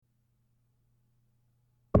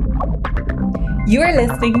You are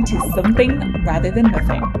listening to Something Rather Than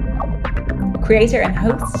Nothing. Creator and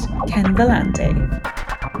host, Ken Vellante.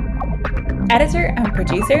 Editor and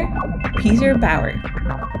producer, Peter Bauer.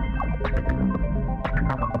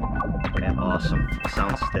 Yeah, awesome.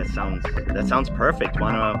 That sounds perfect.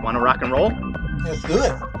 Wanna rock and roll? Let's do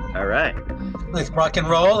it. All right. Let's rock and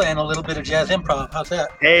roll and a little bit of jazz improv. How's that?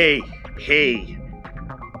 Hey.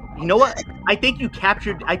 You know what? I think you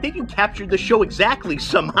captured the show exactly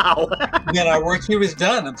somehow. Man, our work here is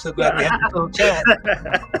done. I'm so glad we had a little chat.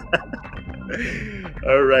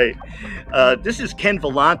 All right. This is Ken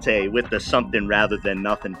Vellante with the Something Rather Than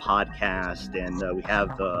Nothing podcast, and we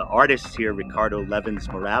have artist here, Ricardo Levins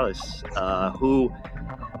Morales, who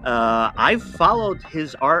I've followed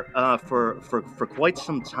his art for quite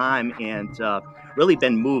some time, and really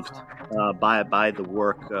been moved by the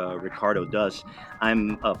work Ricardo does.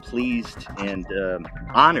 I'm pleased and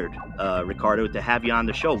honored, Ricardo, to have you on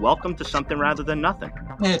the show. Welcome to Something Rather Than Nothing.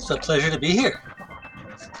 It's a pleasure to be here.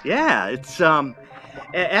 Yeah, it's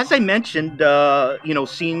as I mentioned,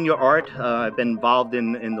 seeing your art. I've been involved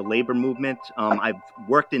in the labor movement. I've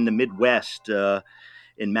worked in the Midwest,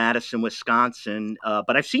 in Madison, Wisconsin,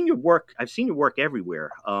 but I've seen your work. I've seen your work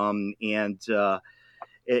everywhere, and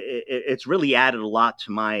it's really added a lot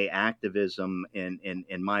to my activism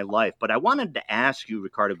in my life. But I wanted to ask you,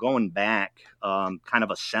 Ricardo, going back, kind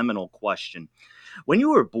of a seminal question. When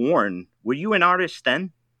you were born, were you an artist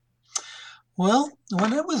then? Well,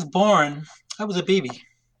 when I was born, I was a baby.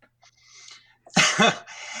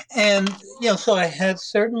 And, so I had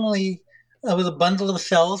I was a bundle of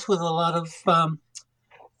cells with a lot of,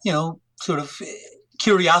 sort of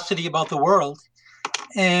curiosity about the world.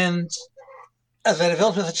 And as I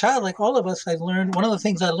developed as a child, like all of us, one of the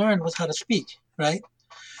things I learned was how to speak, right?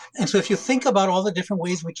 And so if you think about all the different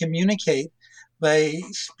ways we communicate by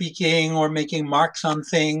speaking or making marks on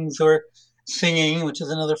things or singing, which is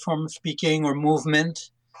another form of speaking, or movement,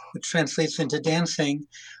 which translates into dancing,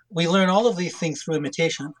 we learn all of these things through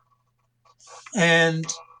imitation.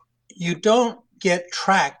 And you don't get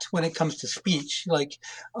tracked when it comes to speech, like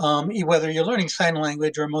whether you're learning sign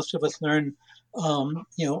language or most of us learn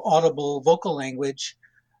audible vocal language.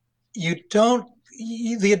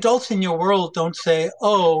 The adults in your world don't say,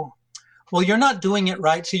 oh, well, you're not doing it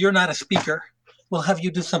right, so you're not a speaker. We'll have you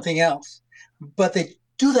do something else. But they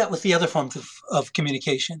do that with the other forms of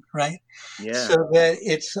communication, right? Yeah. So that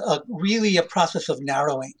it's really a process of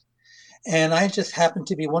narrowing. And I just happened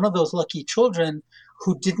to be one of those lucky children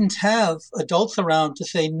who didn't have adults around to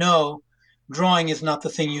say, no, drawing is not the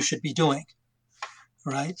thing you should be doing.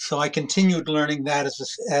 Right. So I continued learning that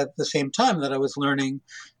at the same time that I was learning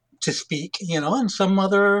to speak, and some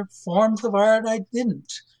other forms of art I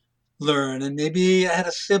didn't learn. And maybe I had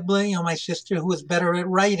a sibling, my sister, who was better at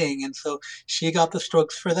writing. And so she got the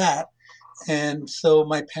strokes for that. And so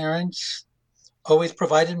my parents always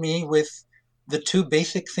provided me with the two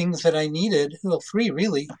basic things that I needed. Well, three,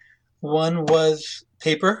 really. One was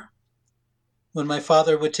paper. When my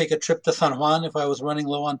father would take a trip to San Juan, if I was running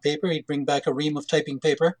low on paper, he'd bring back a ream of typing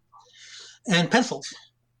paper and pencils.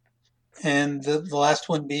 And the last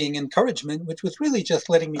one being encouragement, which was really just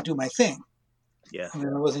letting me do my thing. Yeah. I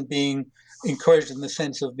wasn't being encouraged in the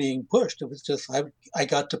sense of being pushed. It was just I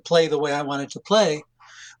got to play the way I wanted to play,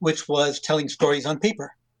 which was telling stories on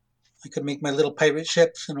paper. I could make my little pirate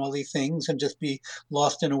ships and all these things and just be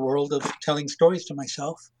lost in a world of telling stories to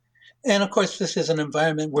myself. And of course, this is an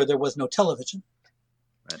environment where there was no television,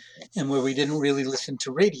 right, and where we didn't really listen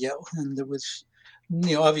to radio, and there was,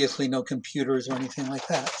 obviously no computers or anything like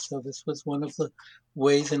that. So this was one of the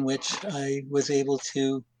ways in which I was able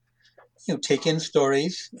to, take in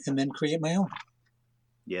stories and then create my own.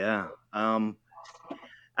 Yeah.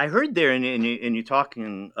 I heard there in you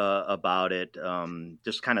talking about it,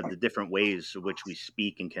 just kind of the different ways in which we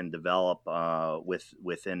speak and can develop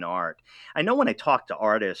within art. I know when I talk to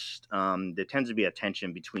artists, there tends to be a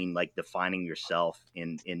tension between like defining yourself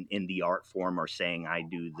in the art form or saying I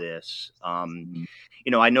do this.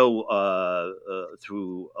 I know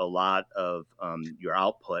through a lot of your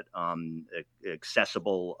output,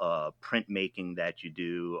 accessible printmaking that you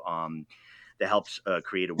do that helps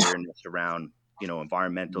create awareness around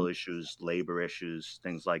environmental issues, labor issues,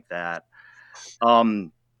 things like that. Do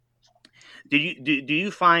you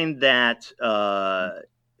find that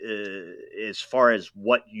as far as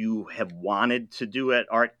what you have wanted to do at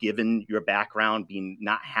art, given your background being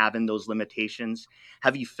not having those limitations,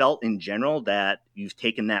 have you felt in general that you've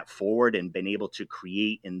taken that forward and been able to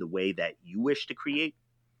create in the way that you wish to create?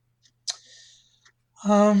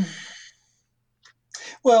 Well,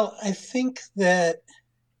 I think that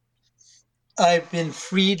I've been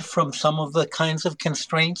freed from some of the kinds of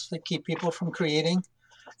constraints that keep people from creating,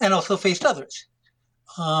 and also faced others.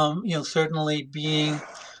 Certainly being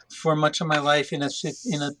for much of my life in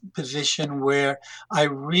a position where I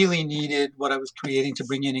really needed what I was creating to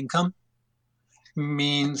bring in income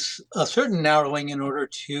means a certain narrowing in order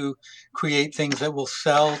to create things that will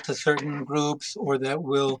sell to certain groups or that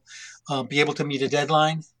will be able to meet a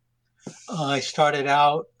deadline. I started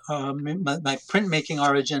out, my printmaking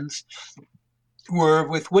origins were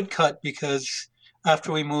with woodcut because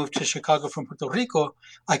after we moved to Chicago from Puerto Rico,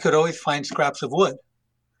 I could always find scraps of wood.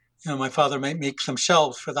 My father might make some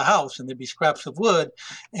shelves for the house and there'd be scraps of wood.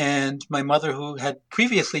 And my mother, who had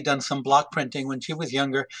previously done some block printing when she was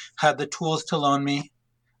younger, had the tools to loan me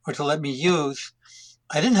or to let me use.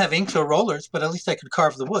 I didn't have inks or rollers, but at least I could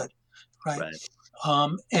carve the wood, right?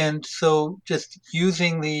 And so just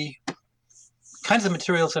using the kinds of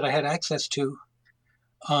materials that I had access to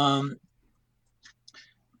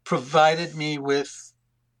provided me with,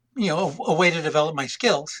 a way to develop my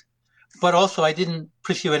skills. But also, I didn't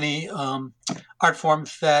pursue any art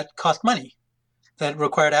forms that cost money, that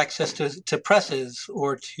required access to presses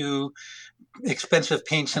or to expensive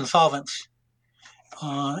paints and solvents.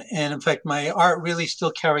 And in fact, my art really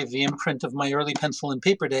still carries the imprint of my early pencil and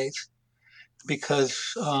paper days,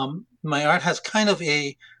 because my art has kind of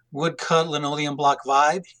a woodcut linoleum block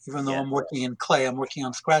vibe, even though I'm working in clay, I'm working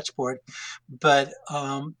on scratchboard. But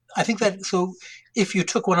I think that, so if you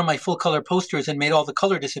took one of my full color posters and made all the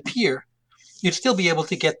color disappear, you'd still be able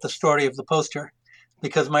to get the story of the poster,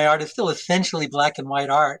 because my art is still essentially black and white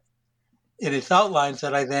art in its outlines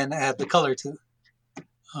that I then add the color to,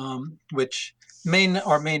 which may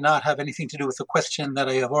or may not have anything to do with the question that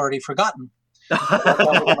I have already forgotten.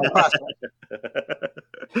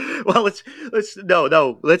 Well, let's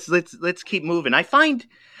keep moving. I find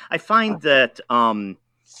that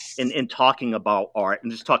in talking about art,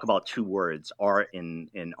 and just talk about two words, art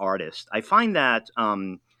and artist, I find that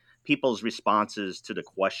people's responses to the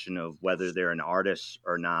question of whether they're an artist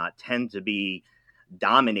or not tend to be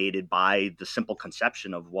dominated by the simple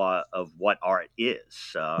conception of what art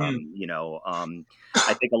is.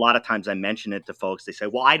 I think a lot of times I mention it to folks. They say,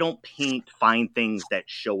 "Well, I don't paint fine things that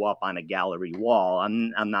show up on a gallery wall.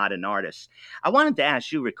 I'm not an artist." I wanted to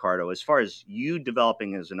ask you, Ricardo, as far as you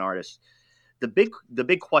developing as an artist, the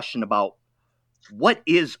big question about what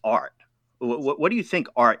is art. What do you think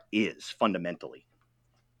art is fundamentally?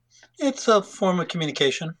 It's a form of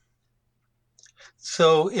communication.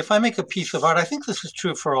 So if I make a piece of art, I think this is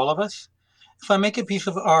true for all of us. If I make a piece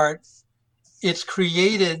of art, it's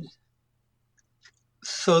created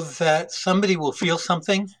so that somebody will feel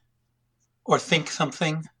something or think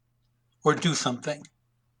something or do something.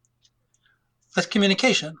 That's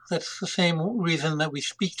communication. That's the same reason that we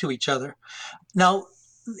speak to each other. Now,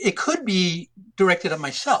 it could be directed at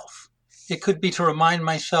myself. It could be to remind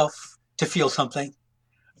myself to feel something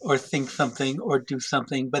or think something or do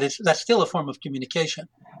something, but that's still a form of communication.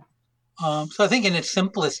 So I think in its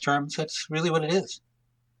simplest terms, that's really what it is.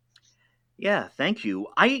 Yeah, thank you.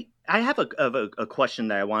 I have a question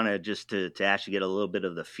that I wanted just to actually get a little bit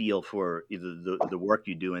of the feel for the work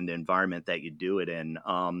you do and the environment that you do it in.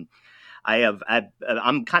 I'm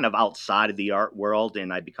kind of outside of the art world,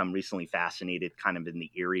 and I become recently fascinated kind of in the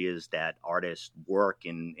areas that artists work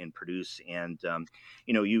and produce. And,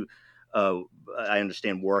 I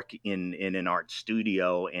understand work in an art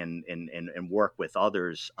studio and work with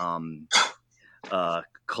others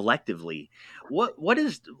collectively. What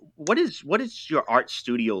is your art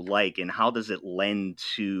studio like, and how does it lend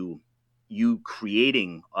to you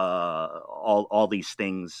creating all these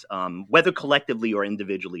things, whether collectively or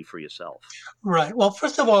individually for yourself? Right. Well,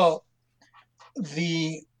 first of all,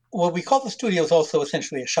 what we call the studio is also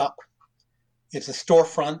essentially a shop. It's a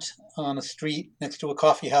storefront on a street next to a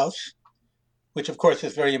coffee house, which of course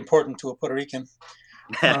is very important to a Puerto Rican.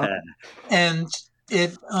 And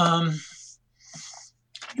it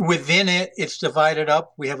within it, it's divided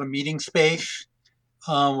up. We have a meeting space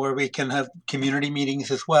where we can have community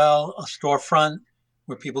meetings as well, a storefront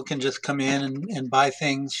where people can just come in and buy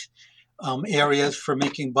things, areas for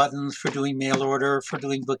making buttons, for doing mail order, for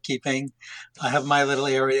doing bookkeeping. I have my little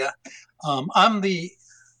area. I'm the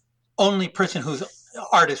only person whose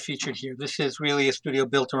art is featured here. This is really a studio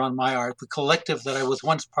built around my art. The collective that I was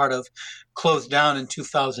once part of closed down in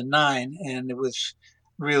 2009, and it was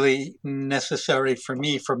really necessary for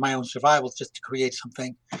me, for my own survival, just to create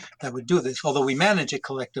something that would do this. Although we manage it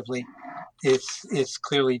collectively, it's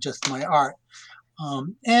clearly just my art.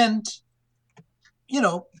 And,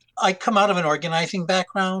 I come out of an organizing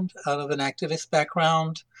background, out of an activist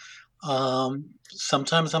background.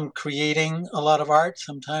 Sometimes I'm creating a lot of art.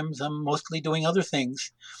 Sometimes I'm mostly doing other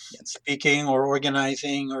things, speaking or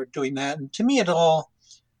organizing or doing that. And to me, it all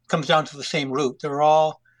comes down to the same root. They're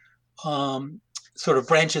all sort of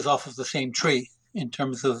branches off of the same tree in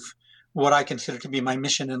terms of what I consider to be my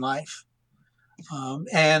mission in life.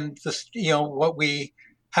 And this, what we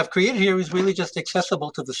have created here is really just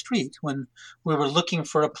accessible to the street. When we were looking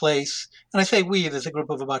for a place, and I say we, there's a group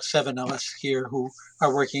of about 7 of us here who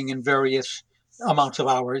are working in various amounts of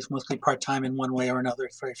hours, mostly part-time in one way or another.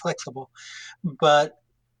 It's very flexible. But,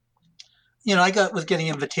 I was getting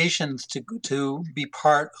invitations to be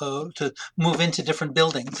part of, to move into different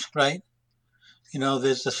buildings, right?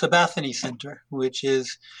 There's the Sabathani Center, which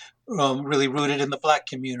is really rooted in the Black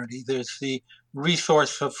community. There's the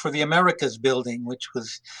Resource for the Americas building, which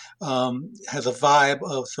was has a vibe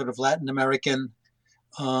of sort of Latin American,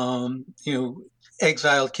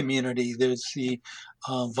 exiled community. There's the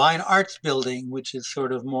Vine Arts building, which is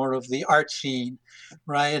sort of more of the art scene,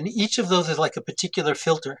 right? And each of those is like a particular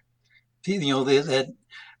filter, that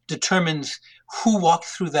determines who walked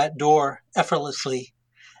through that door effortlessly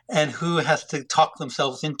and who has to talk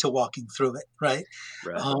themselves into walking through it, right?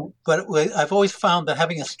 But I've always found that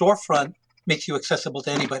having a storefront makes you accessible to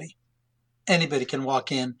anybody. Anybody can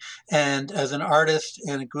walk in. And as an artist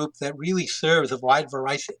and a group that really serves a wide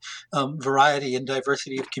variety and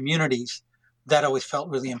diversity of communities, that always felt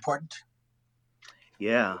really important.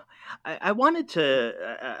 Yeah. I wanted to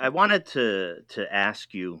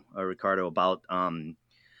ask you, Ricardo, about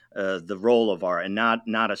the role of art and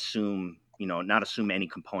not assume any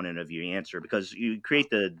component of your answer, because you create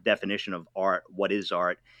the definition of art. What is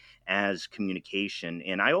art? As communication.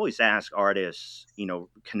 And I always ask artists,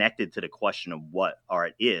 connected to the question of what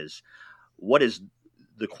art is, what is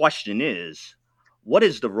the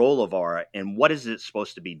role of art, and what is it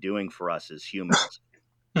supposed to be doing for us as humans?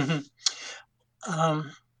 Mm-hmm.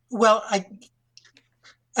 Well,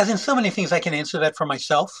 as in so many things, I can answer that for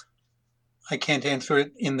myself. I can't answer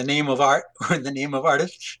it in the name of art or in the name of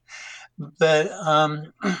artists. But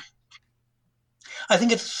I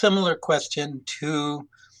think it's a similar question to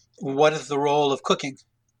what is the role of cooking,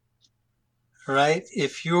 right?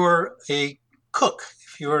 If you're a cook,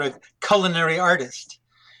 if you're a culinary artist,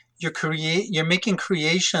 you're making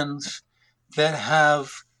creations that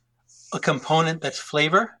have a component that's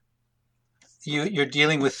flavor. You're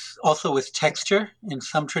dealing also with texture. In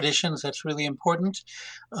some traditions, that's really important,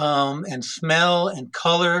 and smell and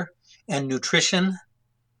color and nutrition,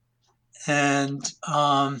 and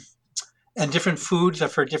different foods are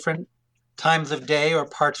for different times of day or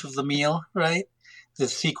parts of the meal, right?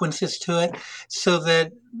 There's sequences to it, so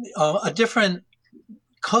that different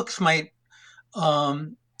cooks might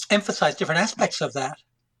emphasize different aspects of that.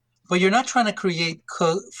 But you're not trying to create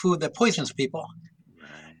food that poisons people,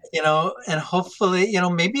 and hopefully,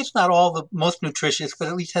 maybe it's not all the most nutritious, but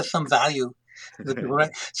at least has some value to the people,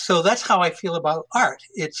 right? So that's how I feel about art.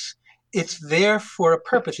 It's there for a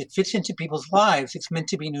purpose. It fits into people's lives. It's meant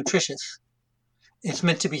to be nutritious. It's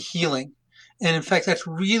meant to be healing. And in fact, that's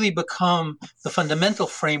really become the fundamental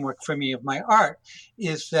framework for me of my art,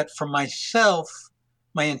 is that for myself,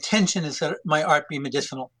 my intention is that my art be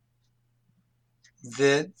medicinal.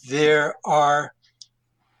 That there are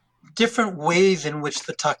different ways in which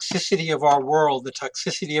the toxicity of our world, the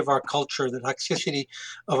toxicity of our culture, the toxicity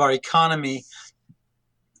of our economy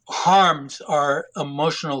harms our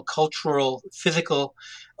emotional, cultural, physical,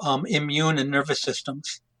 immune and nervous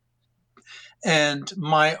systems. And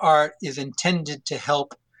my art is intended to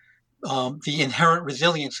help the inherent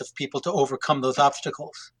resilience of people to overcome those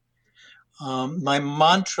obstacles. My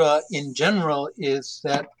mantra in general is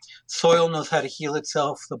that soil knows how to heal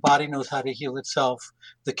itself, the body knows how to heal itself,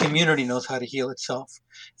 the community knows how to heal itself.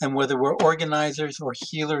 And whether we're organizers or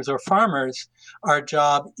healers or farmers, our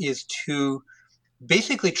job is to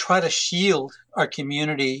basically try to shield our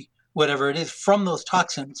community, whatever it is, from those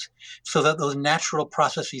toxins, so that those natural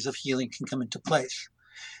processes of healing can come into place.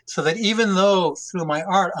 So that even though through my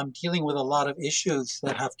art I'm dealing with a lot of issues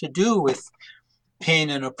that have to do with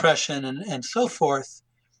pain and oppression and so forth,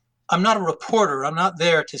 I'm not a reporter. I'm not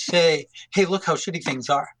there to say, hey, look how shitty things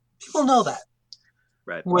are. People know that.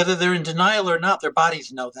 Right. Whether they're in denial or not, their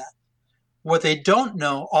bodies know that. What they don't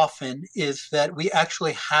know often is that we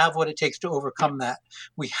actually have what it takes to overcome that.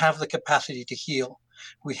 We have the capacity to heal.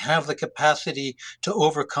 We have the capacity to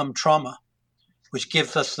overcome trauma, which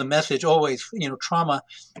gives us the message always, trauma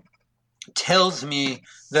tells me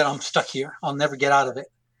that I'm stuck here. I'll never get out of it,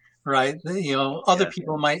 right? Other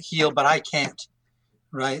people might heal, but I can't,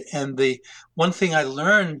 right? And the one thing I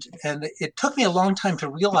learned, and it took me a long time to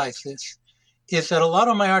realize this, is that a lot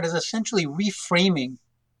of my art is essentially reframing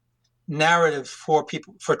narratives for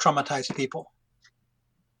people, for traumatized people.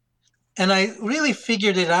 And I really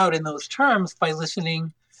figured it out in those terms by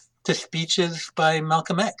listening to speeches by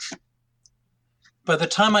Malcolm X. By the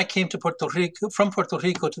time I came to from Puerto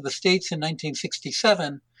Rico to the States in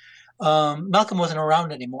 1967, Malcolm wasn't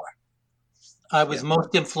around anymore. I was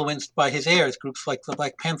most influenced by his heirs, groups like the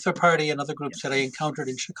Black Panther Party and other groups that I encountered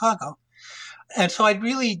in Chicago. And so I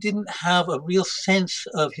really didn't have a real sense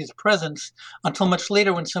of his presence until much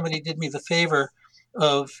later when somebody did me the favor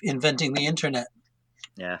of inventing the internet.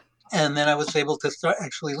 Yeah. And then I was able to start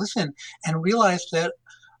actually listen and realize that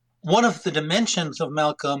one of the dimensions of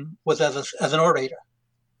Malcolm was as an orator.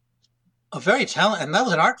 A very talented, and that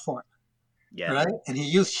was an art form. Yeah. Right. And he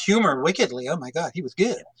used humor wickedly. Oh my God, he was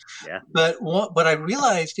good. Yeah. But what I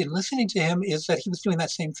realized in listening to him is that he was doing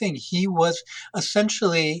that same thing. He was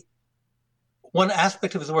essentially, one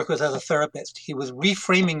aspect of his work was as a therapist. He was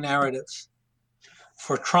reframing narratives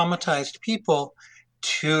for traumatized people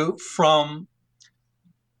from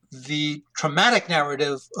the traumatic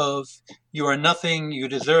narrative of you are nothing, you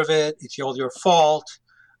deserve it, it's all your fault,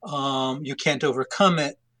 you can't overcome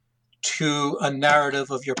it, to a narrative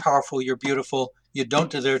of you're powerful, you're beautiful, you don't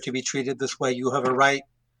deserve to be treated this way, you have a right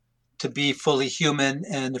to be fully human,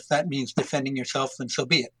 and if that means defending yourself, then so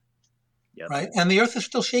be it. Yep. Right? And the earth is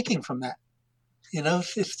still shaking from that. You know,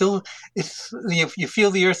 you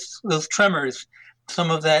feel the earth, those tremors, some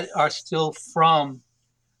of that are still from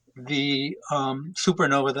the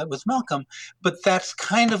supernova that was Malcolm, but that's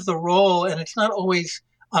kind of the role, and it's not always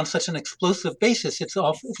on such an explosive basis. It's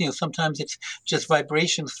often, sometimes it's just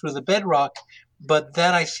vibrations through the bedrock, but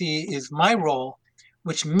that I see is my role,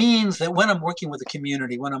 which means that when I'm working with a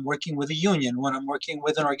community, when I'm working with a union, when I'm working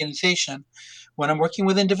with an organization, when I'm working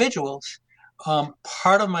with individuals,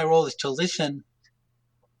 part of my role is to listen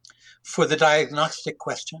for the diagnostic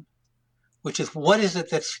question, which is what is it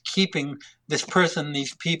that's keeping this person,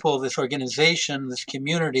 these people, this organization, this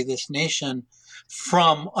community, this nation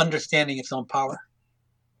from understanding its own power?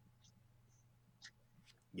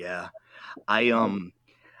 Yeah, I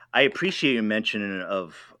appreciate your mention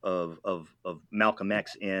of Malcolm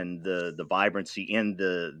X and the vibrancy and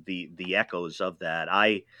the echoes of that.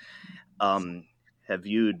 I have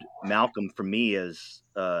viewed Malcolm for me as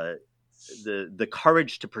the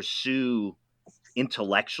courage to pursue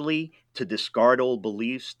intellectually, to discard old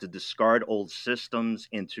beliefs, to discard old systems,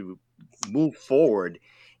 and to move forward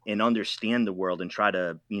and understand the world and try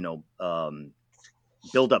to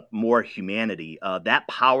build up more humanity. That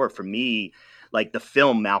power for me, like the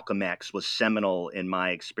film Malcolm X, was seminal in my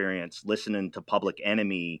experience. Listening to Public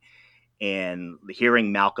Enemy and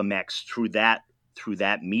hearing Malcolm X through that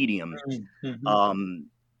medium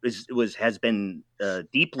has been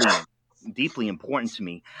deeply important to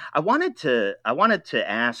me. I wanted to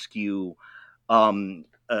ask you, in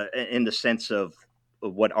the sense of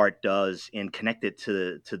what art does and connect it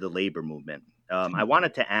to the labor movement. I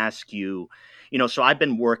wanted to ask you, so I've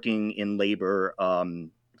been working in labor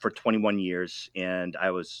for 21 years, and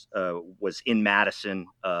I was in Madison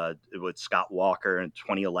with Scott Walker in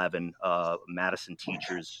 2011, Madison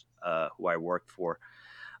Teachers, who I worked for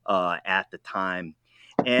at the time.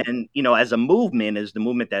 And, as a movement, as the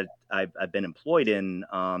movement that I've been employed in,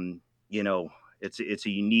 it's a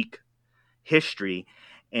unique history,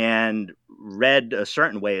 and read a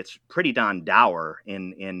certain way, it's pretty darn dour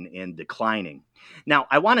and declining. Now,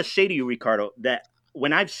 I want to say to you, Ricardo, that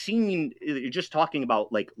when I've seen, you're just talking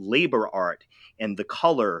about like labor art and the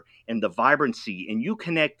color and the vibrancy, and you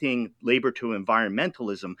connecting labor to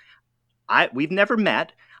environmentalism, we've never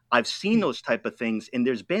met. I've seen those type of things, and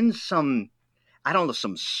there's been some, I don't know,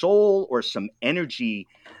 some soul or some energy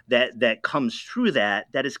that comes through that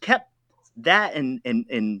has kept that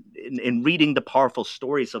and reading the powerful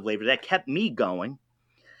stories of labor that kept me going.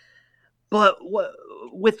 But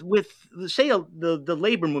with say the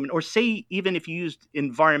labor movement, or say even if you used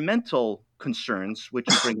environmental concerns, which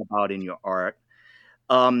you bring about in your art,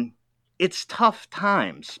 it's tough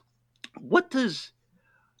times. Do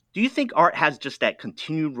you think art has just that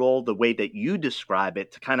continued role, the way that you describe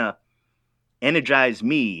it, to kind of energize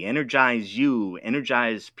me, energize you,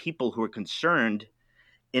 energize people who are concerned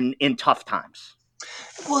in tough times?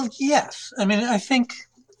 Well, yes. I mean, I think,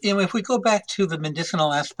 if we go back to the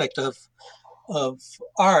medicinal aspect of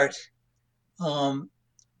art,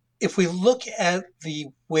 if we look at the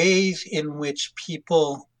ways in which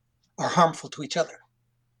people are harmful to each other,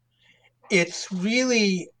 it's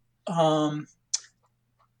really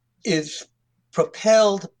is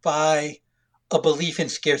propelled by a belief in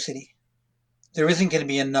scarcity. There isn't going to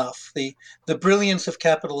be enough. The brilliance of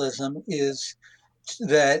capitalism is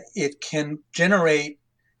that it can generate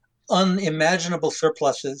unimaginable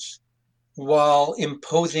surpluses while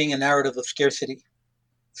imposing a narrative of scarcity,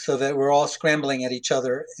 so that we're all scrambling at each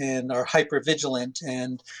other and are hyper vigilant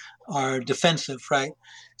and are defensive, right?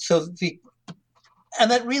 And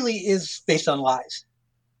that really is based on lies.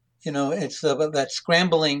 It's that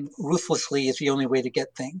scrambling ruthlessly is the only way to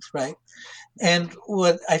get things, right? And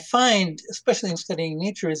what I find, especially in studying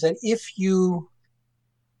nature, is that if you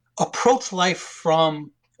approach life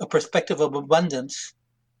from a perspective of abundance,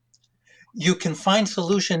 you can find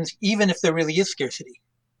solutions even if there really is scarcity.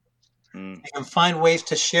 You can find ways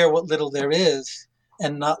to share what little there is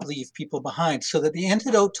and not leave people behind. So that the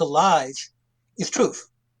antidote to lies is truth,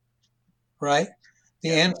 right?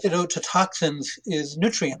 The antidote to toxins is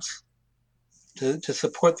nutrients to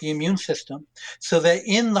support the immune system, so that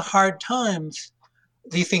in the hard times,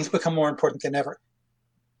 these things become more important than ever,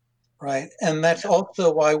 right? And that's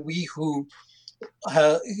also why we who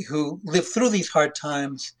live through these hard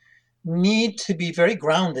times need to be very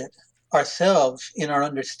grounded ourselves in our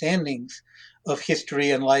understandings of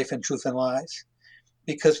history and life and truth and lies,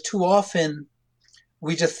 because too often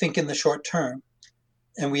we just think in the short term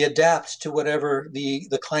and we adapt to whatever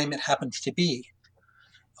the climate happens to be,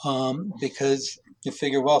 because you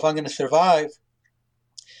figure, well, if I'm going to survive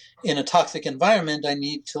in a toxic environment, I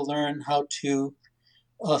need to learn how to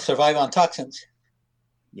survive on toxins.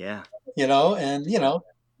 Yeah.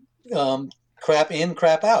 Crap in,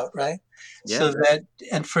 crap out, right? Yeah. So that,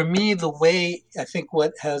 and for me, the way I think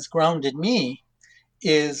what has grounded me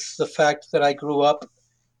is the fact that I grew up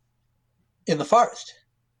in the forest,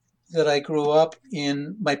 that I grew up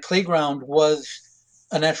in, my playground was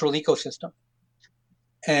a natural ecosystem.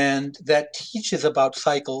 And that teaches about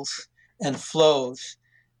cycles and flows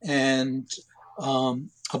and,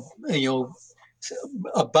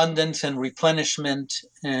 abundance and replenishment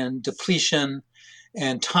and depletion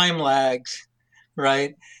and time lags,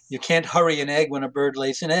 right? You can't hurry an egg when a bird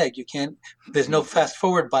lays an egg. There's no fast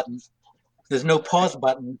forward button. There's no pause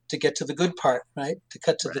button to get to the good part, right? To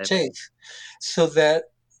cut to the chase. So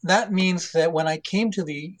that means that when I came to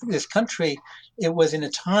this country, it was in a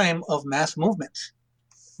time of mass movements,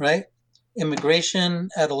 right? Immigration,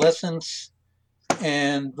 adolescence,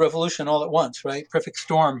 and revolution all at once, right? Perfect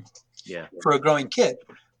storm for a growing kid.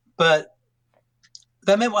 But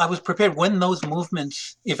that meant I was prepared when those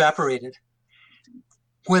movements evaporated,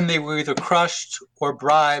 when they were either crushed or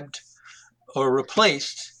bribed or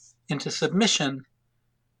replaced into submission.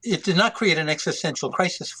 It did not create an existential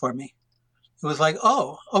crisis for me. It was like,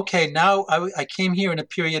 oh, okay, now I came here in a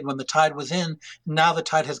period when the tide was in. Now the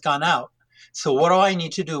tide has gone out. So what do I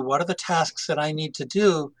need to do? What are the tasks that I need to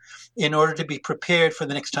do in order to be prepared for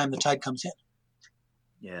the next time the tide comes in?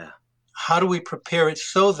 Yeah. How do we prepare it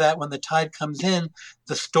so that when the tide comes in,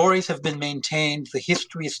 the stories have been maintained, the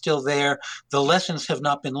history is still there, the lessons have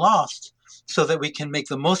not been lost, so that we can make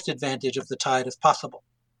the most advantage of the tide as possible?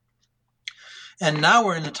 And now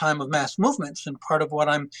we're in a time of mass movements, and part of what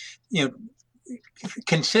I'm,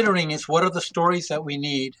 considering is what are the stories that we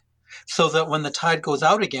need so that when the tide goes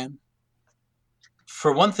out again,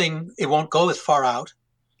 for one thing, it won't go as far out.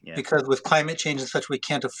 Yeah. Because with climate change and such, we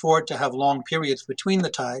can't afford to have long periods between the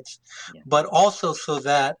tides, but also so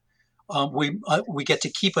that we get to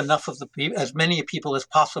keep enough of as many people as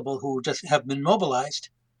possible who just have been mobilized,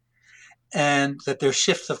 and that their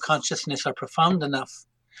shifts of consciousness are profound enough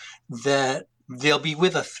that they'll be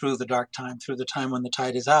with us through the dark time, through the time when the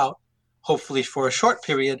tide is out, hopefully for a short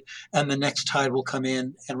period, and the next tide will come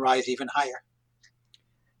in and rise even higher.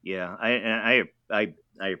 Yeah, I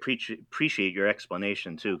appreciate your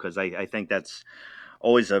explanation too, because I think that's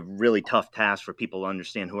always a really tough task for people to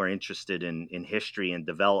understand who are interested in history and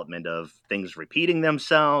development of things repeating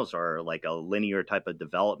themselves or like a linear type of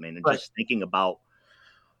development, and just thinking about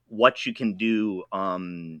what you can do,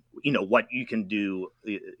 what you can do,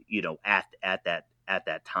 at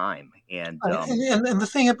that time. And the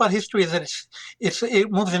thing about history is that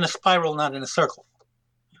it moves in a spiral, not in a circle.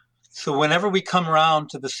 So whenever we come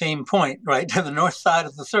around to the same point, right, to the north side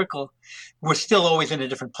of the circle, we're still always in a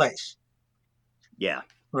different place. Yeah.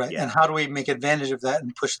 Right. Yeah. And how do we make advantage of that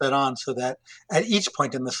and push that on so that at each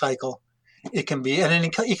point in the cycle, it can be, and in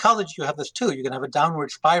ecology, you have this too. You can have a downward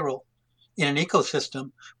spiral in an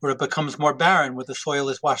ecosystem where it becomes more barren, where the soil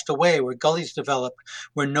is washed away, where gullies develop,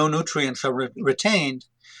 where no nutrients are retained,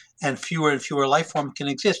 and fewer life forms can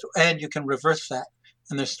exist. And you can reverse that.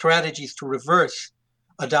 And there's strategies to reverse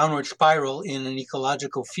a downward spiral in an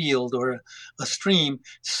ecological field or a stream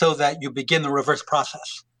so that you begin the reverse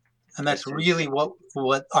process. And that's really what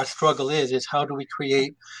our struggle is how do we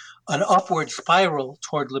create an upward spiral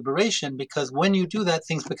toward liberation? Because when you do that,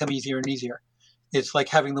 things become easier and easier. It's like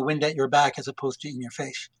having the wind at your back as opposed to in your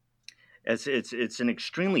face. It's an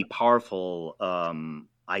extremely powerful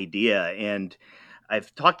idea, and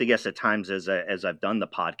I've talked to guests at times as I've done the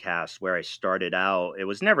podcast where I started out. It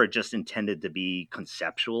was never just intended to be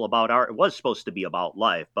conceptual about art. It was supposed to be about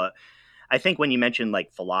life, but I think when you mention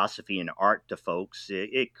like philosophy and art to folks,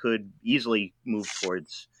 it could easily move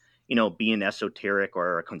towards, being esoteric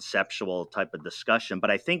or a conceptual type of discussion. But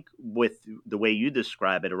I think with the way you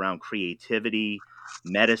describe it around creativity,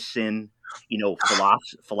 medicine,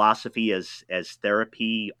 philosophy as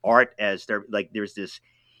therapy, art as there's this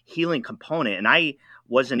healing component. And I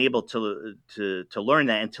wasn't able to learn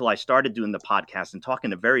that until I started doing the podcast and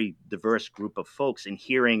talking to a very diverse group of folks and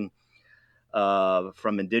hearing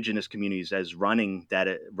from indigenous communities as running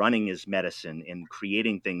is medicine and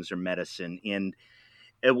creating things are medicine. And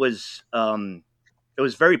it was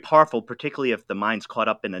very powerful, particularly if the mind's caught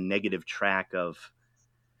up in a negative track of,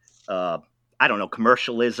 I don't know,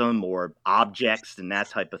 commercialism or objects and that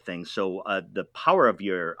type of thing. So the power of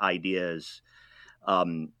your ideas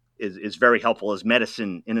is very helpful as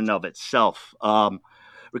medicine in and of itself.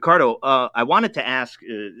 Ricardo, I wanted to ask,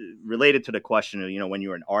 related to the question of, when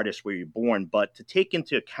you're an artist, where you're born, but to take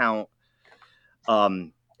into account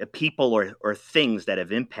people or things that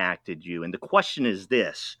have impacted you. And the question is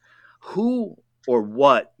this: who or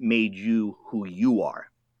what made you who you are?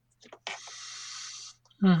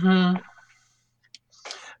 Mm-hmm.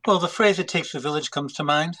 Well, the phrase "it takes a village" comes to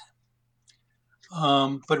mind,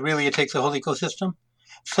 but really it takes a whole ecosystem.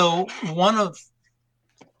 So one of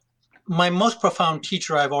my most profound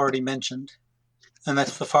teacher I've already mentioned, and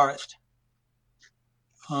that's the forest.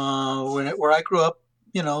 Where I grew up,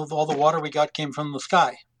 all the water we got came from the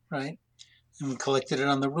sky, right? And we collected it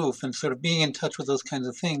on the roof, and sort of being in touch with those kinds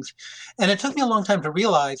of things. And it took me a long time to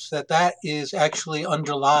realize that is actually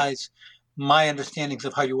underlies my understandings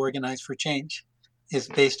of how you organize for change, is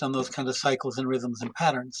based on those kinds of cycles and rhythms and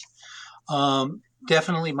patterns.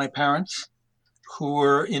 Definitely my parents, who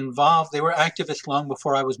were involved, they were activists long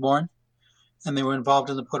before I was born, and they were involved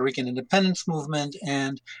in the Puerto Rican independence movement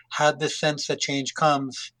and had this sense that change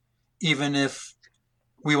comes, even if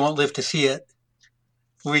we won't live to see it,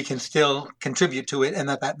 we can still contribute to it, and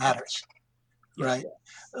that matters, right?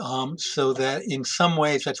 So that in some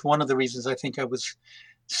ways, that's one of the reasons I think I was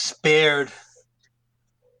spared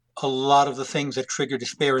a lot of the things that trigger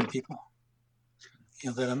despair in people.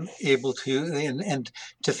 That I'm able to and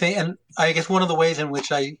to think, and I guess one of the ways in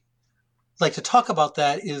which I like to talk about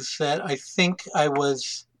that is that I think I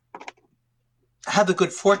had the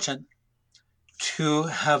good fortune to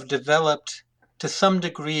have developed to some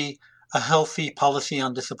degree a healthy policy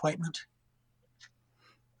on disappointment,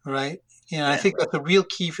 right? And I think that's a real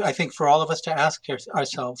key, I think, for all of us to ask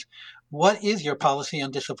ourselves, what is your policy on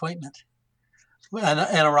disappointment?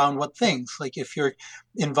 And around what things? Like if you're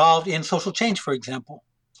involved in social change, for example,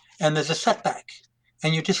 and there's a setback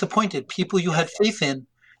and you're disappointed, people you had faith in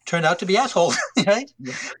turned out to be assholes, right?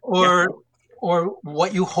 Or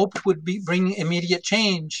what you hoped would bring immediate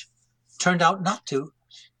change turned out not to.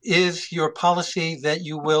 Is your policy that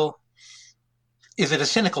is it a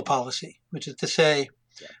cynical policy, which is to say,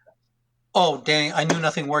 oh, dang, I knew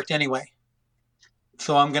nothing worked anyway,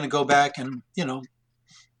 so I'm going to go back and,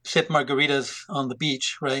 sip margaritas on the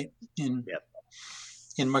beach, right, in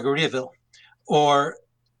Margaritaville. Or,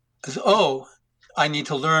 oh, I need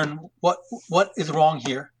to learn what is wrong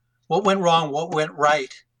here. What went wrong? What went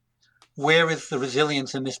right? Where is the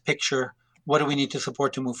resilience in this picture? What do we need to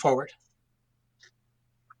support to move forward?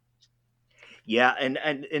 Yeah, and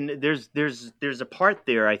there's a part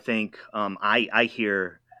there, I think, I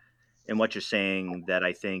hear in what you're saying that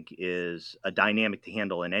I think is a dynamic to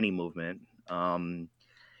handle in any movement,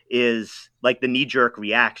 is like the knee-jerk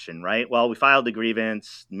reaction, right? Well, we filed a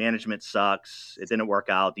grievance, management sucks, it didn't work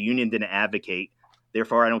out, the union didn't advocate,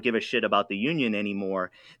 therefore I don't give a shit about the union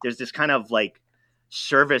anymore. There's this kind of like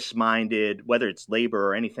service-minded, whether it's labor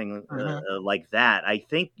or anything like that. I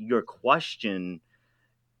think your question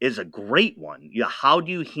is a great one. How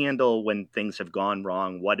do you handle when things have gone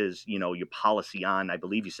wrong? What is, your policy on, I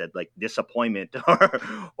believe you said, like disappointment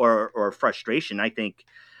or frustration? I think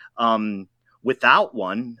without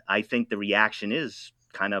one, I think the reaction is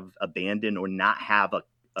kind of abandon or not have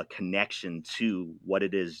a connection to what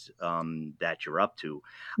it is that you're up to.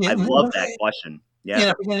 I love that question. Yeah.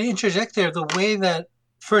 If I'm going to interject there, the way that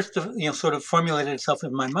first, sort of formulated itself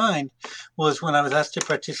in my mind was when I was asked to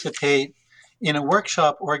participate in a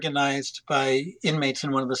workshop organized by inmates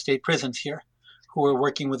in one of the state prisons here who were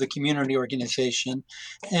working with a community organization.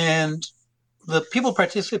 And the people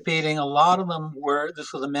participating, a lot of them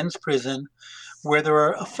this was a men's prison, where there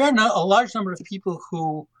were a large number of people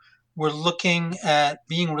who were looking at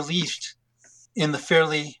being released in the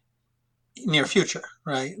fairly near future,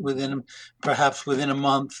 right? Perhaps within a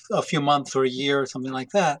month, a few months, or a year, or something like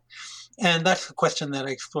that. And that's the question that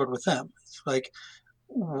I explored with them. It's like,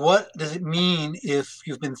 what does it mean if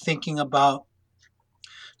you've been thinking about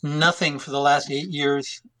nothing for the last 8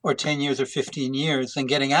 years or 10 years or 15 years and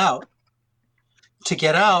getting out, to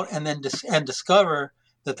get out and then discover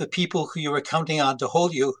that the people who you were counting on to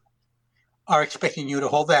hold you are expecting you to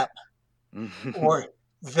hold them, or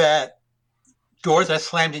that doors are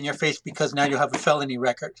slammed in your face because now you have a felony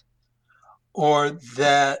record, or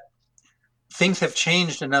that things have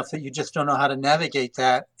changed enough that you just don't know how to navigate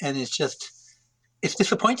that, and it's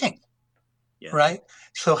disappointing. Yeah. Right?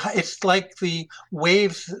 So it's like the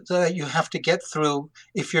waves that you have to get through.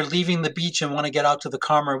 If you're leaving the beach and want to get out to the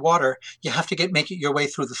calmer water, you have to make it your way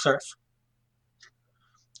through the surf.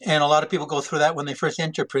 And a lot of people go through that when they first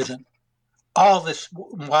enter prison. All this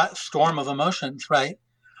storm of emotions, right?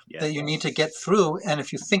 Yeah. That you need to get through. And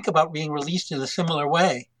if you think about being released in a similar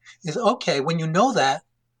way, is okay, when you know that,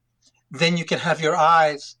 then you can have your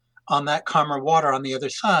eyes on that calmer water on the other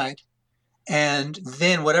side. And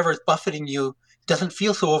then whatever is buffeting you doesn't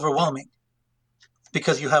feel so overwhelming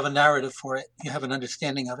because you have a narrative for it. You have an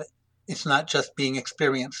understanding of it. It's not just being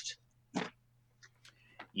experienced.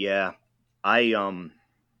 Yeah, I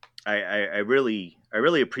really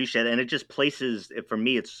appreciate it, and it just places for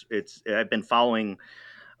me. It's I've been following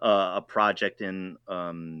a project in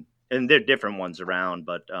and there are different ones around,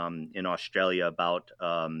 but in Australia about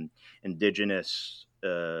indigenous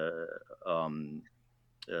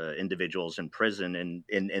individuals in prison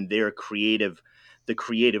and their the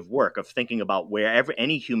creative work of thinking about wherever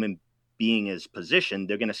any human being is positioned,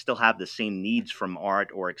 they're going to still have the same needs from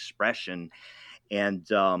art or expression. And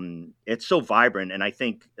it's so vibrant. And I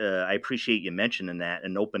think I appreciate you mentioning that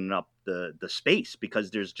and opening up the space,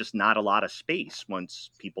 because there's just not a lot of space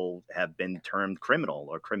once people have been termed criminal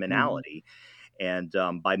or criminality. Mm-hmm.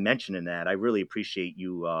 And by mentioning that, I really appreciate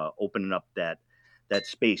you opening up that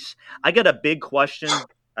space. I got a big question.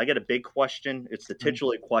 It's the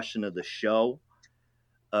titular question of the show,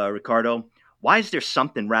 Ricardo. Why is there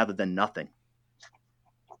something rather than nothing?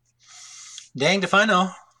 Danged if I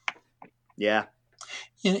know. Yeah.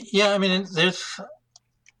 Yeah, I mean,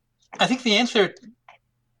 I think the answer,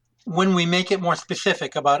 when we make it more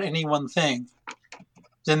specific about any one thing,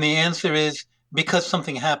 then the answer is because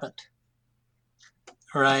something happened,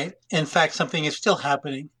 right? In fact, something is still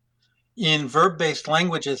happening. In verb-based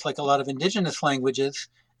languages, like a lot of indigenous languages,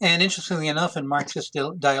 and interestingly enough, in Marxist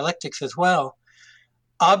dialectics as well,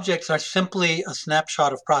 objects are simply a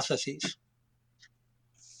snapshot of processes,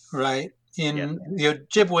 right? In the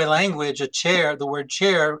Ojibwe language, the word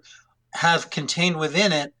chair has contained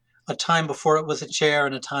within it a time before it was a chair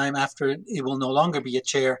and a time after it will no longer be a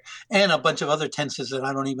chair, and a bunch of other tenses that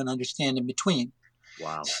I don't even understand in between.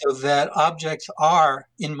 Wow. So that objects are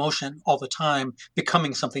in motion all the time,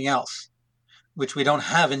 becoming something else, which we don't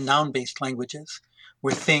have in noun-based languages,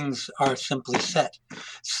 where things are simply set.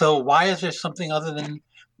 So why is there something other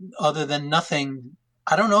than nothing?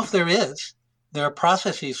 I don't know if there is. There are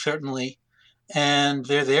processes, certainly, and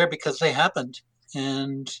they're there because they happened,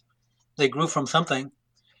 and they grew from something.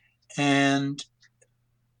 And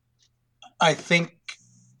I think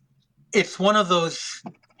it's one of those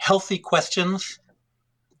healthy questions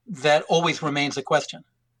that always remains a question.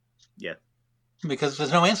 Yeah. Because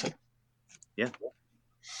there's no answer. Yeah.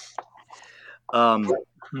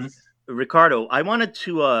 Ricardo, I wanted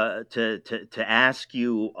to ask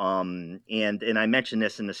you, and I mentioned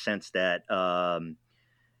this in the sense that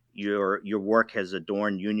your work has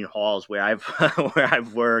adorned union halls where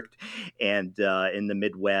I've worked, and in the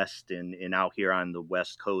Midwest and out here on the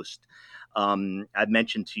West Coast. I've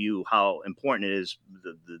mentioned to you how important it is,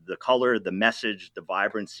 the color, the message, the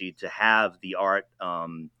vibrancy, to have the art,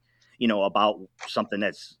 about something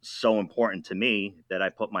that's so important to me that I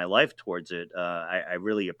put my life towards it. I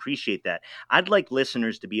really appreciate that. I'd like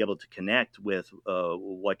listeners to be able to connect with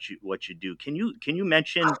what you do. Can you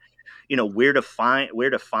mention, where to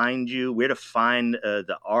find you, where to find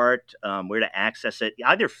the art, where to access it,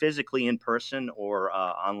 either physically in person or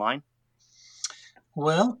online?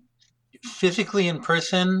 Well, physically in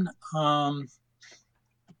person,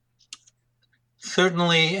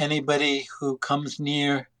 certainly anybody who comes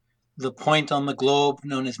near the point on the globe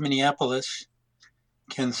known as Minneapolis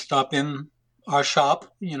can stop in our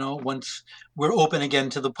shop, once we're open again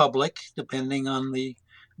to the public, depending on the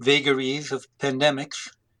vagaries of pandemics.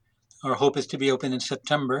 Our hope is to be open in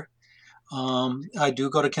September. I do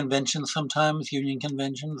go to conventions sometimes, union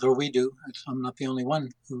conventions, or we do. I'm not the only one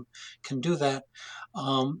who can do that.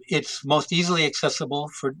 It's most easily accessible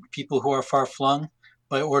for people who are far-flung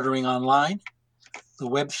by ordering online. The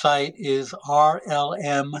website is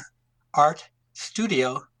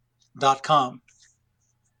rlmartstudio.com.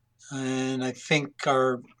 And I think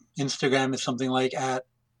our Instagram is something like at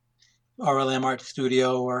RLM Art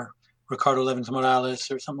Studio or Ricardo Levins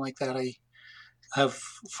Morales or something like that. I have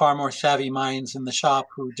far more savvy minds in the shop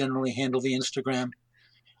who generally handle the Instagram,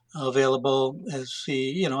 available as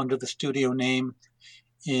the, under the studio name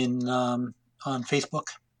on Facebook.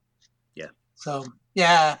 Yeah. So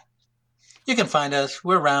yeah, you can find us.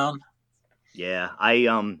 We're around. Yeah,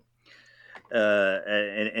 and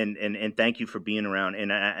thank you for being around.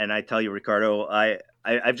 And I tell you, Ricardo,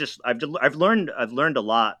 I've learned a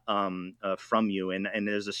lot from you, and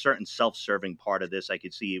there's a certain self-serving part of this I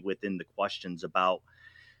could see within the questions about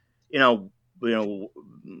the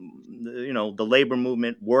labor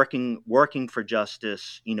movement, working for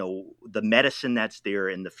justice, the medicine that's there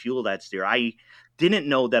and the fuel that's there. I didn't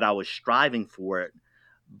know that I was striving for it,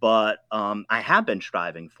 but I have been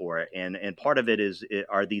striving for it, and part of it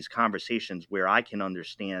are these conversations where I can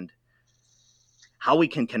understand how we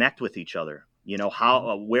can connect with each other,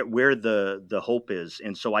 how where the hope is.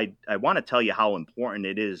 And so I want to tell you how important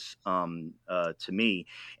it is to me,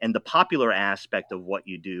 and the popular aspect of what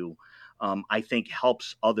you do, I think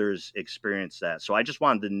helps others experience that. So I just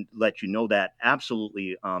wanted to let you know that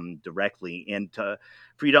absolutely directly, and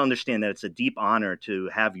for you to understand that it's a deep honor to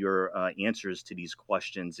have your answers to these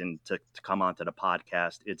questions and to come onto the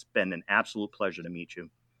podcast. It's been an absolute pleasure to meet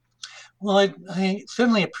you. Well, I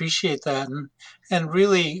certainly appreciate that. And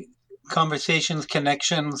really, conversations,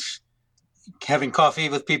 connections, having coffee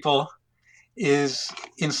with people is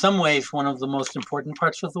in some ways one of the most important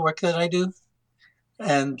parts of the work that I do.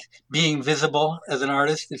 And being visible as an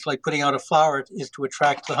artist, it's like putting out a flower is to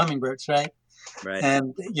attract the hummingbirds, right? Right.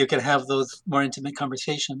 And you can have those more intimate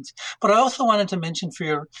conversations. But I also wanted to mention for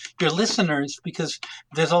your listeners, because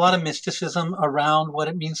there's a lot of mysticism around what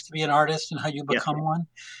it means to be an artist and how you become one.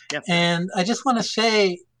 Yeah. And I just want to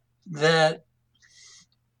say that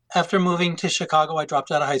after moving to Chicago, I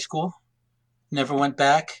dropped out of high school, never went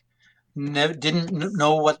back, didn't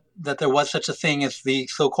know that there was such a thing as the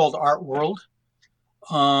so-called art world.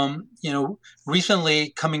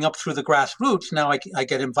 Recently coming up through the grassroots, now I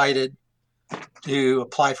get invited to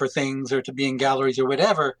apply for things or to be in galleries or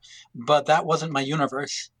whatever, but that wasn't my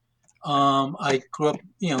universe. I grew up,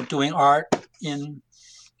 doing art in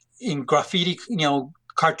graffiti,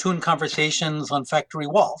 cartoon conversations on factory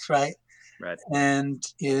walls, right? Right. And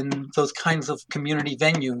in those kinds of community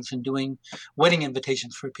venues and doing wedding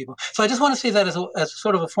invitations for people. So I just want to say that as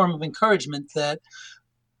sort of a form of encouragement that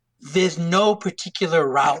there's no particular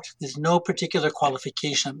route, there's no particular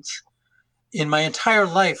qualifications. In my entire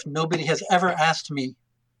life, nobody has ever asked me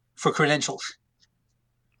for credentials.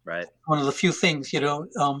 Right. One of the few things, Yeah.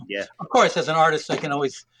 Of course, as an artist, I can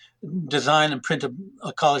always design and print a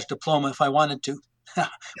college diploma if I wanted to.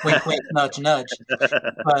 Wink, wink, nudge, nudge.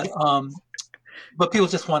 But people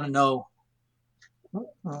just want to know,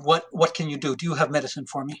 what can you do? Do you have medicine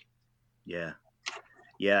for me? Yeah.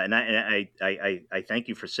 Yeah, and I thank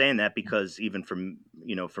you for saying that, because even for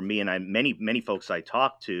me and many folks I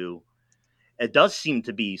talk to, it does seem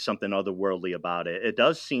to be something otherworldly about it. It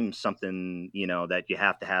does seem something that you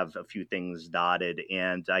have to have a few things dotted,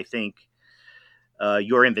 and I think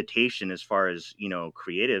your invitation as far as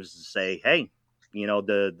creatives to say, hey,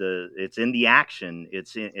 it's in the action,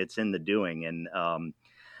 it's in the doing, and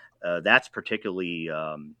that's particularly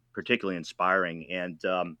inspiring. And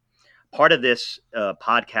part of this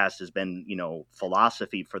podcast has been,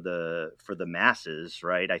 philosophy for the masses,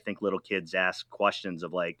 right? I think little kids ask questions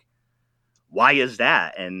of like, why is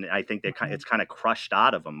that? And I think it's kind of crushed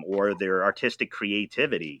out of them, or their artistic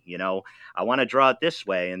creativity. I want to draw it this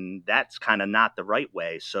way, and that's kind of not the right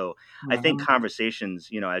way. So I think conversations,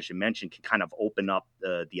 as you mentioned, can kind of open up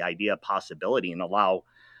the idea of possibility and allow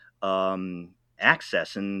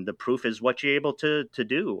access, and the proof is what you're able to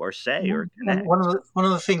do or say or connect. One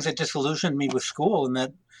of the things that disillusioned me with school and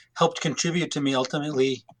that helped contribute to me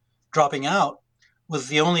ultimately dropping out was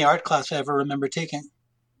the only art class I ever remember taking.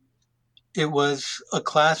 It was a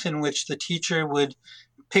class in which the teacher would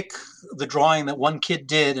pick the drawing that one kid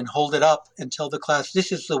did and hold it up and tell the class,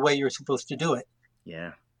 this is the way you're supposed to do it.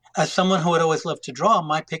 Yeah. As someone who had always loved to draw,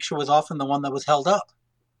 my picture was often the one that was held up.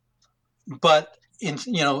 But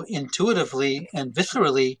intuitively and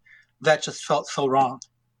viscerally, that just felt so wrong.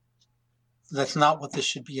 That's not what this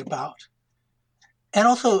should be about. And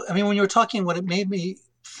also, when you were talking, what it made me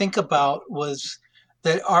think about was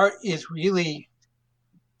that art is really,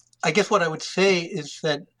 I guess what I would say is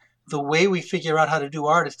that the way we figure out how to do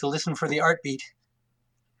art is to listen for the art beat,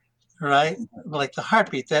 right? Like the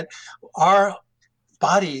heartbeat, that our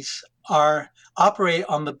bodies operate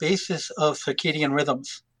on the basis of circadian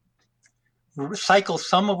rhythms, cycles,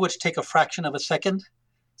 some of which take a fraction of a second,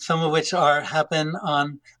 some of which happen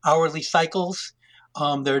on hourly cycles.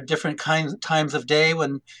 There are different times of day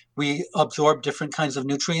when we absorb different kinds of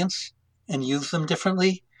nutrients and use them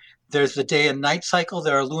differently. There's the day and night cycle.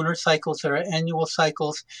 There are lunar cycles. There are annual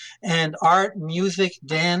cycles. And art, music,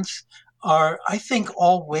 dance are, I think,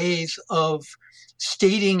 all ways of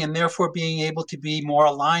stating and therefore being able to be more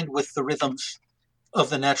aligned with the rhythms of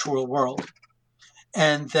the natural world.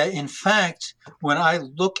 And that, in fact, when I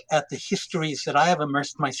look at the histories that I have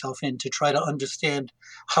immersed myself in to try to understand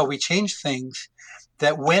how we change things,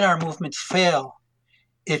 that when our movements fail,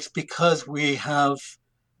 it's because we have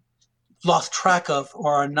lost track of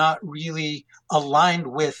or are not really aligned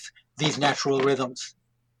with these natural rhythms.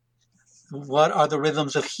 What are the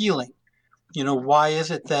rhythms of healing? Why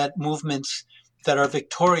is it that movements that are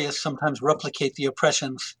victorious sometimes replicate the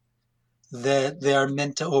oppressions that they are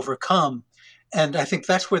meant to overcome? And I think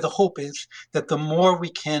that's where the hope is, that the more we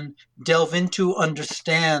can delve into,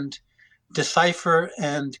 understand, decipher,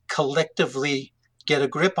 and collectively get a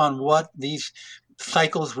grip on what these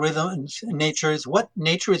cycles, rhythms, what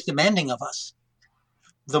nature is demanding of us,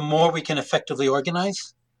 the more we can effectively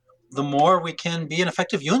organize, the more we can be an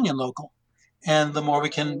effective union local, and the more we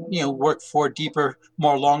can, work for deeper,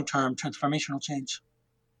 more long-term transformational change.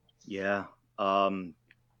 Yeah.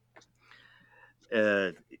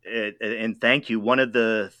 And thank you. One of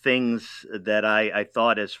the things that I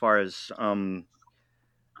thought, as far as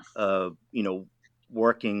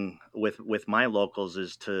working with my locals,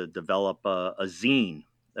 is to develop a zine,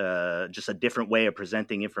 just a different way of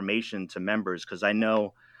presenting information to members, because I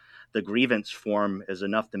know the grievance form is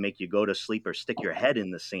enough to make you go to sleep or stick your head in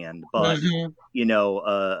the sand. But,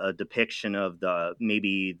 a depiction of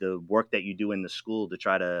maybe the work that you do in the school to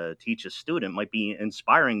try to teach a student might be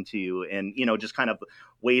inspiring to you. And, just kind of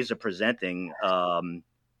ways of presenting,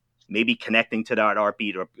 maybe connecting to that art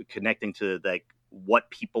beat, or connecting to what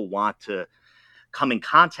people want to come in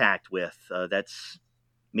contact with, that's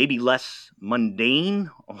maybe less mundane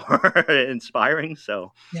or inspiring.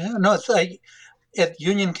 So, yeah, no, it's like,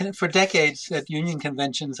 for decades at union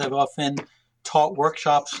conventions, I've often taught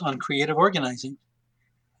workshops on creative organizing.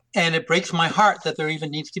 And it breaks my heart that there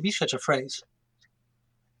even needs to be such a phrase.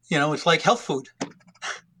 It's like health food,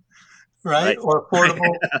 right? Or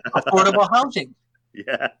affordable housing.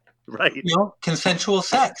 Yeah, right. Consensual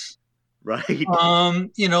sex. Right.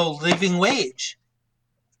 Living wage.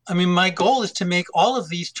 I mean, my goal is to make all of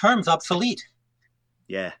these terms obsolete.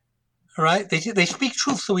 Yeah. Right? They speak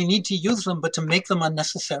truth, so we need to use them, but to make them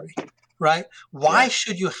unnecessary, right? Why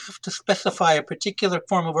should you have to specify a particular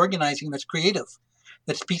form of organizing that's creative,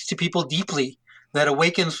 that speaks to people deeply, that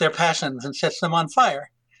awakens their passions and sets them on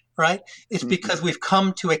fire, right? It's because we've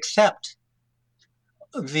come to accept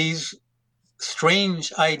these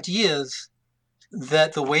strange ideas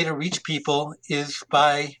that the way to reach people is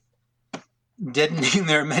by deadening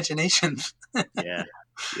their imaginations. Yeah.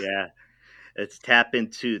 It's tap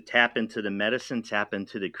into the medicine, tap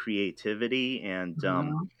into the creativity. And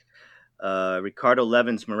Ricardo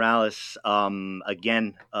Levins Morales,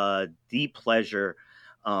 again, deep pleasure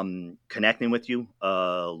connecting with you,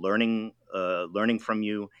 learning from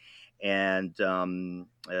you, and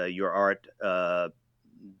your art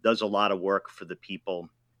does a lot of work for the people.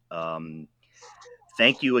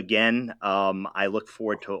 Thank you again. I look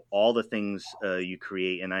forward to all the things you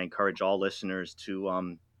create, and I encourage all listeners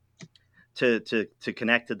to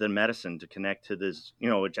connect to the medicine, to connect to this,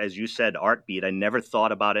 which, as you said, art beat. I never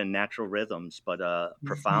thought about it in natural rhythms, but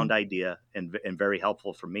profound idea and very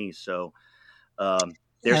helpful for me. So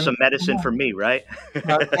there's some medicine for me, right?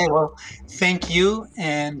 Okay, well, thank you.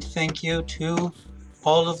 And thank you to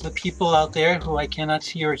all of the people out there who I cannot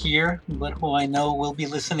see or hear, but who I know will be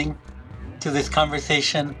listening to this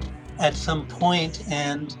conversation at some point.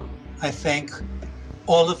 And I thank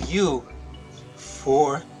all of you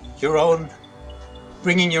for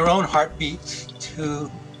bringing your own heartbeats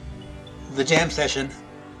to the jam session,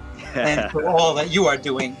 and for all that you are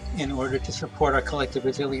doing in order to support our collective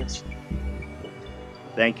resilience.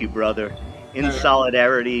 Thank you, brother. In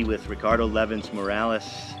solidarity with Ricardo Levins Morales.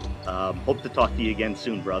 Hope to talk to you again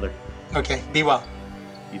soon, brother. Okay, be well.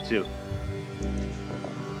 You too.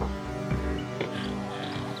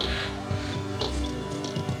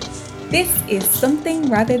 This is Something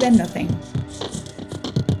Rather Than Nothing,